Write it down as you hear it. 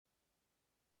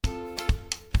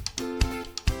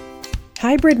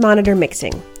Hybrid Monitor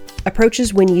Mixing,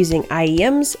 Approaches when Using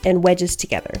IEMs and Wedges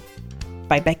Together,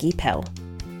 by Becky Pell.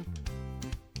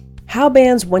 How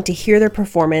bands want to hear their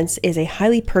performance is a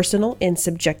highly personal and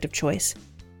subjective choice.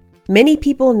 Many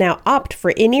people now opt for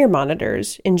in-ear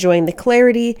monitors, enjoying the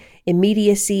clarity,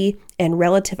 immediacy, and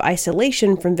relative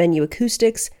isolation from venue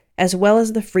acoustics, as well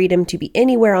as the freedom to be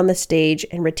anywhere on the stage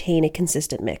and retain a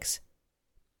consistent mix.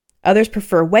 Others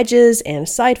prefer wedges and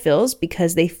side fills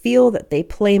because they feel that they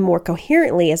play more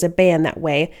coherently as a band that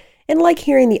way and like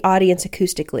hearing the audience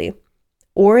acoustically.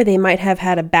 Or they might have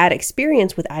had a bad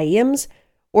experience with IEMs,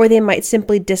 or they might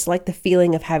simply dislike the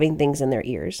feeling of having things in their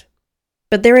ears.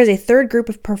 But there is a third group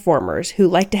of performers who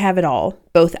like to have it all,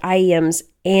 both IEMs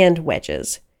and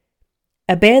wedges.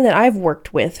 A band that I've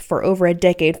worked with for over a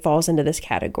decade falls into this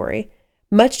category,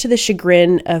 much to the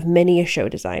chagrin of many a show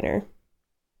designer.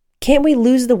 Can't we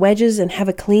lose the wedges and have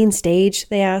a clean stage,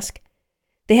 they ask.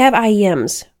 They have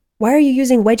IEMs. Why are you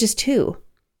using wedges too?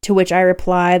 To which I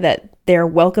reply that they're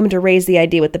welcome to raise the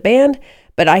idea with the band,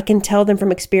 but I can tell them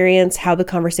from experience how the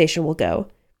conversation will go.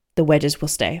 The wedges will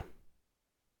stay.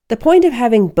 The point of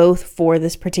having both for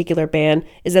this particular band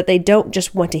is that they don't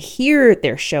just want to hear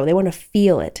their show, they want to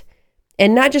feel it.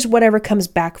 And not just whatever comes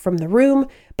back from the room,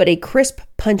 but a crisp,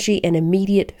 punchy, and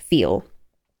immediate feel.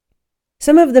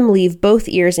 Some of them leave both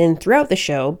ears in throughout the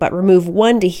show, but remove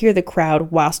one to hear the crowd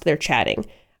whilst they're chatting.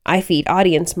 I feed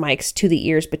audience mics to the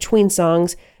ears between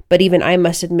songs, but even I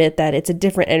must admit that it's a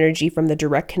different energy from the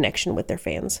direct connection with their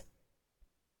fans.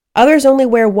 Others only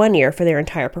wear one ear for their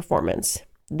entire performance.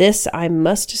 This, I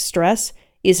must stress,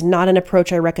 is not an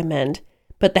approach I recommend,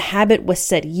 but the habit was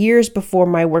set years before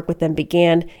my work with them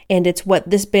began, and it's what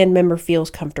this band member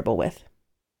feels comfortable with.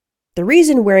 The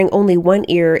reason wearing only one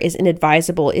ear is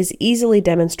inadvisable is easily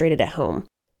demonstrated at home.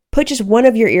 Put just one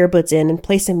of your earbuds in and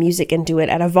play some music into it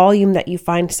at a volume that you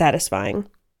find satisfying.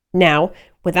 Now,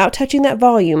 without touching that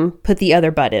volume, put the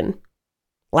other bud in.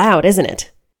 Loud, isn't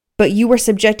it? But you were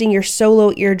subjecting your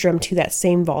solo eardrum to that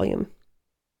same volume.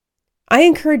 I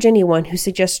encourage anyone who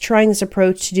suggests trying this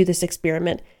approach to do this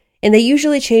experiment, and they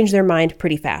usually change their mind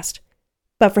pretty fast.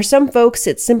 But for some folks,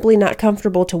 it's simply not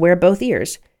comfortable to wear both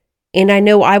ears. And I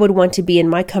know I would want to be in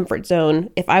my comfort zone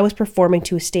if I was performing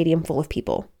to a stadium full of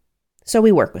people. So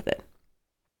we work with it.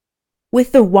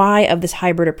 With the why of this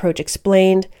hybrid approach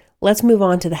explained, let's move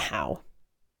on to the how.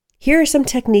 Here are some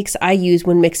techniques I use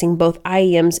when mixing both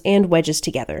IEMs and wedges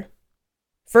together.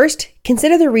 First,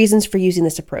 consider the reasons for using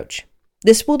this approach.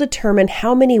 This will determine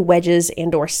how many wedges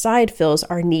and/or side fills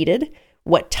are needed,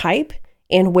 what type,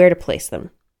 and where to place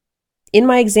them. In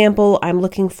my example, I'm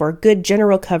looking for good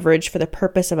general coverage for the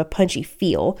purpose of a punchy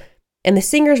feel, and the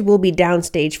singers will be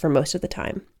downstage for most of the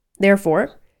time.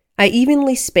 Therefore, I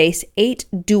evenly space 8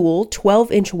 dual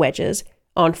 12-inch wedges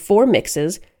on 4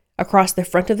 mixes across the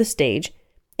front of the stage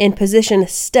and position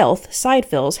stealth side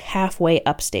fills halfway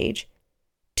upstage.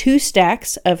 2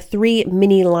 stacks of 3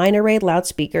 mini line array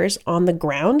loudspeakers on the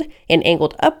ground and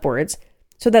angled upwards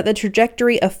so that the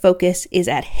trajectory of focus is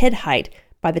at head height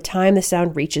by the time the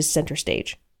sound reaches center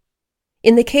stage.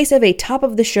 In the case of a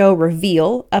top-of-the-show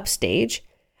reveal upstage,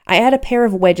 I add a pair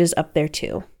of wedges up there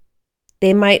too.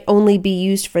 They might only be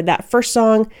used for that first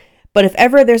song, but if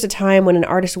ever there's a time when an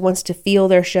artist wants to feel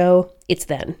their show, it's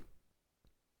then.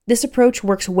 This approach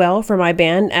works well for my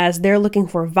band as they're looking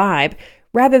for vibe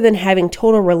rather than having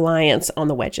total reliance on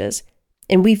the wedges,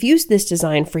 and we've used this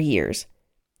design for years.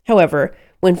 However,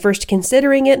 when first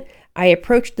considering it, I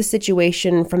approached the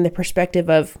situation from the perspective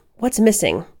of what's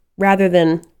missing rather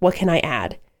than what can I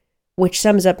add, which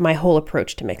sums up my whole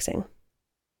approach to mixing.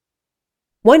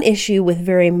 One issue with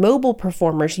very mobile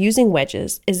performers using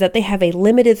wedges is that they have a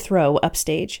limited throw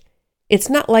upstage. It's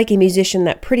not like a musician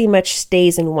that pretty much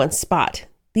stays in one spot.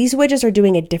 These wedges are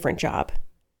doing a different job.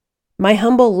 My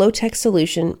humble low-tech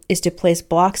solution is to place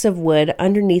blocks of wood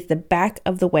underneath the back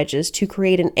of the wedges to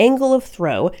create an angle of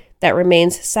throw that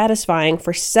remains satisfying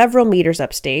for several meters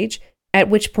upstage, at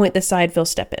which point the side fills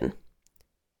step in.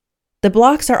 The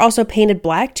blocks are also painted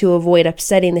black to avoid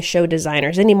upsetting the show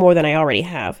designers any more than I already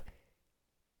have.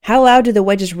 How loud do the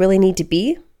wedges really need to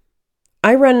be?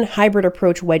 I run hybrid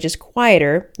approach wedges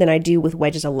quieter than I do with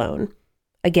wedges alone.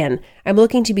 Again, I'm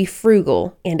looking to be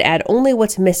frugal and add only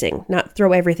what's missing, not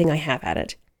throw everything I have at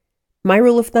it. My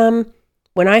rule of thumb,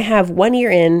 when I have one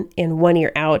ear in and one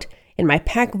ear out and my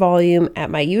pack volume at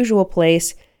my usual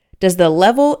place, does the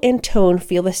level and tone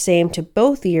feel the same to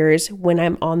both ears when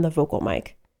I'm on the vocal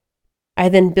mic? I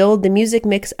then build the music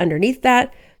mix underneath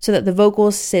that so that the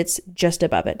vocals sits just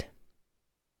above it.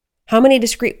 How many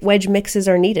discrete wedge mixes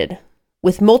are needed?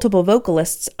 With multiple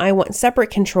vocalists, I want separate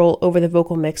control over the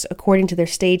vocal mix according to their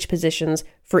stage positions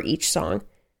for each song.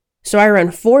 So I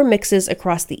run 4 mixes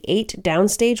across the 8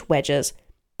 downstage wedges,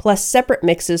 plus separate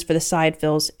mixes for the side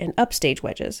fills and upstage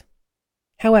wedges.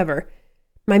 However,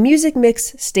 my music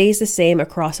mix stays the same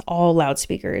across all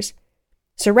loudspeakers.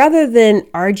 So rather than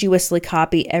arduously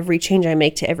copy every change I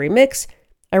make to every mix,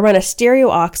 I run a stereo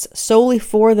aux solely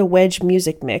for the wedge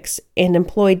music mix and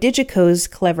employ Digico's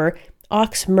clever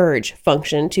aux merge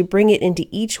function to bring it into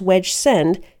each wedge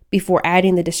send before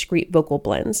adding the discrete vocal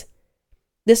blends.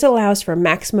 This allows for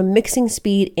maximum mixing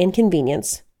speed and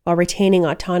convenience while retaining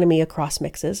autonomy across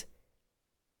mixes.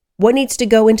 What needs to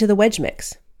go into the wedge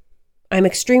mix? I'm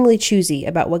extremely choosy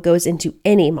about what goes into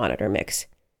any monitor mix,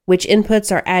 which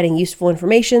inputs are adding useful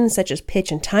information such as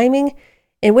pitch and timing,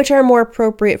 and which are more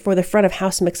appropriate for the front of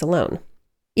house mix alone.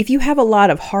 If you have a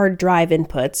lot of hard drive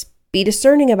inputs, be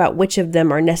discerning about which of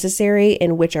them are necessary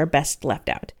and which are best left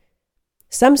out.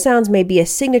 Some sounds may be a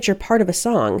signature part of a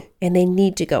song, and they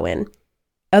need to go in.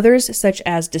 Others, such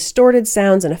as distorted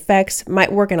sounds and effects,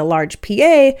 might work in a large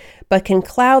PA, but can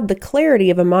cloud the clarity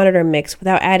of a monitor mix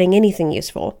without adding anything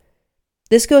useful.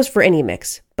 This goes for any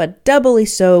mix, but doubly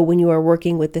so when you are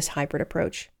working with this hybrid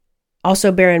approach. Also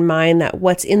bear in mind that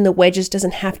what's in the wedges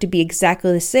doesn't have to be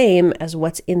exactly the same as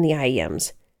what's in the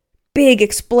IEMs. Big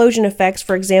explosion effects,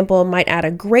 for example, might add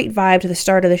a great vibe to the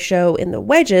start of the show in the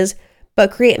wedges,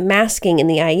 but create masking in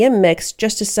the IEM mix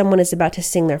just as someone is about to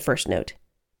sing their first note.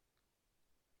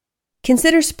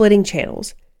 Consider splitting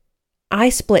channels. I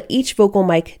split each vocal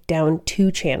mic down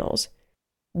 2 channels.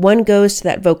 One goes to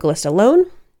that vocalist alone,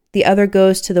 the other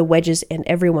goes to the wedges and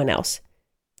everyone else.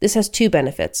 This has 2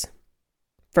 benefits.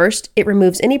 First, it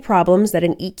removes any problems that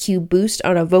an EQ boost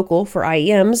on a vocal for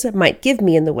IEMs might give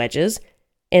me in the wedges.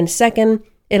 And second,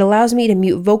 it allows me to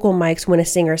mute vocal mics when a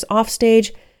singer's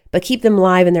offstage, but keep them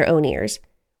live in their own ears,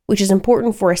 which is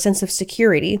important for a sense of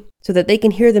security so that they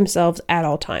can hear themselves at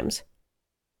all times.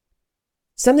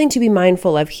 Something to be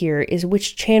mindful of here is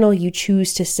which channel you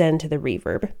choose to send to the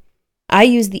reverb. I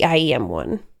use the IEM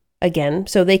one, again,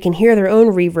 so they can hear their own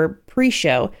reverb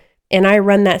pre-show, and I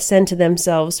run that send to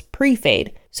themselves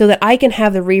pre-fade, so that I can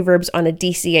have the reverbs on a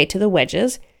DCA to the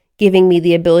wedges, giving me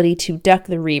the ability to duck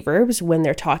the reverbs when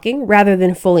they're talking rather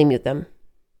than fully mute them.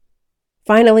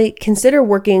 Finally, consider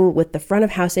working with the front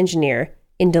of house engineer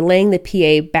in delaying the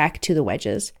PA back to the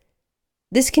wedges.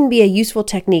 This can be a useful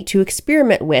technique to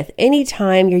experiment with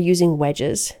anytime you're using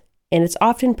wedges, and it's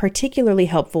often particularly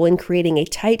helpful in creating a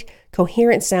tight,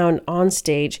 coherent sound on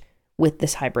stage with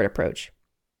this hybrid approach.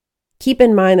 Keep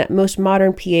in mind that most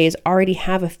modern PAs already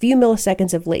have a few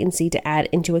milliseconds of latency to add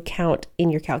into account in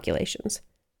your calculations.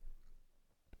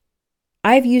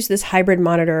 I've used this hybrid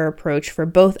monitor approach for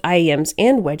both IEMs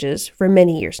and wedges for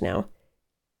many years now.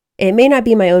 It may not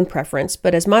be my own preference,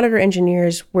 but as monitor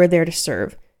engineers, we're there to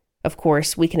serve. Of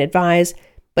course, we can advise,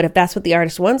 but if that's what the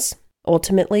artist wants,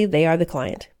 ultimately they are the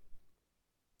client.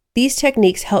 These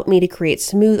techniques help me to create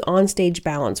smooth on-stage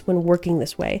balance when working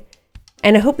this way,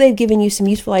 and I hope they've given you some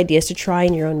useful ideas to try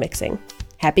in your own mixing.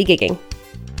 Happy gigging!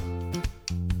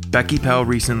 Becky Pell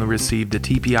recently received the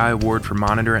TPI Award for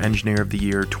Monitor Engineer of the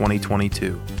Year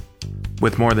 2022.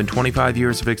 With more than 25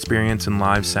 years of experience in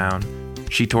live sound,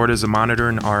 she toured as a monitor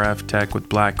and RF tech with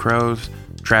Black Crowes,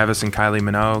 Travis and Kylie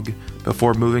Minogue,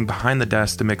 before moving behind the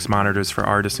desk to mix monitors for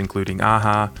artists including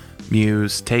Aha,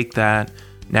 Muse, Take That,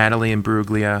 Natalie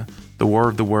Imbruglia, The War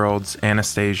of the Worlds,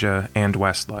 Anastasia, and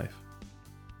Westlife.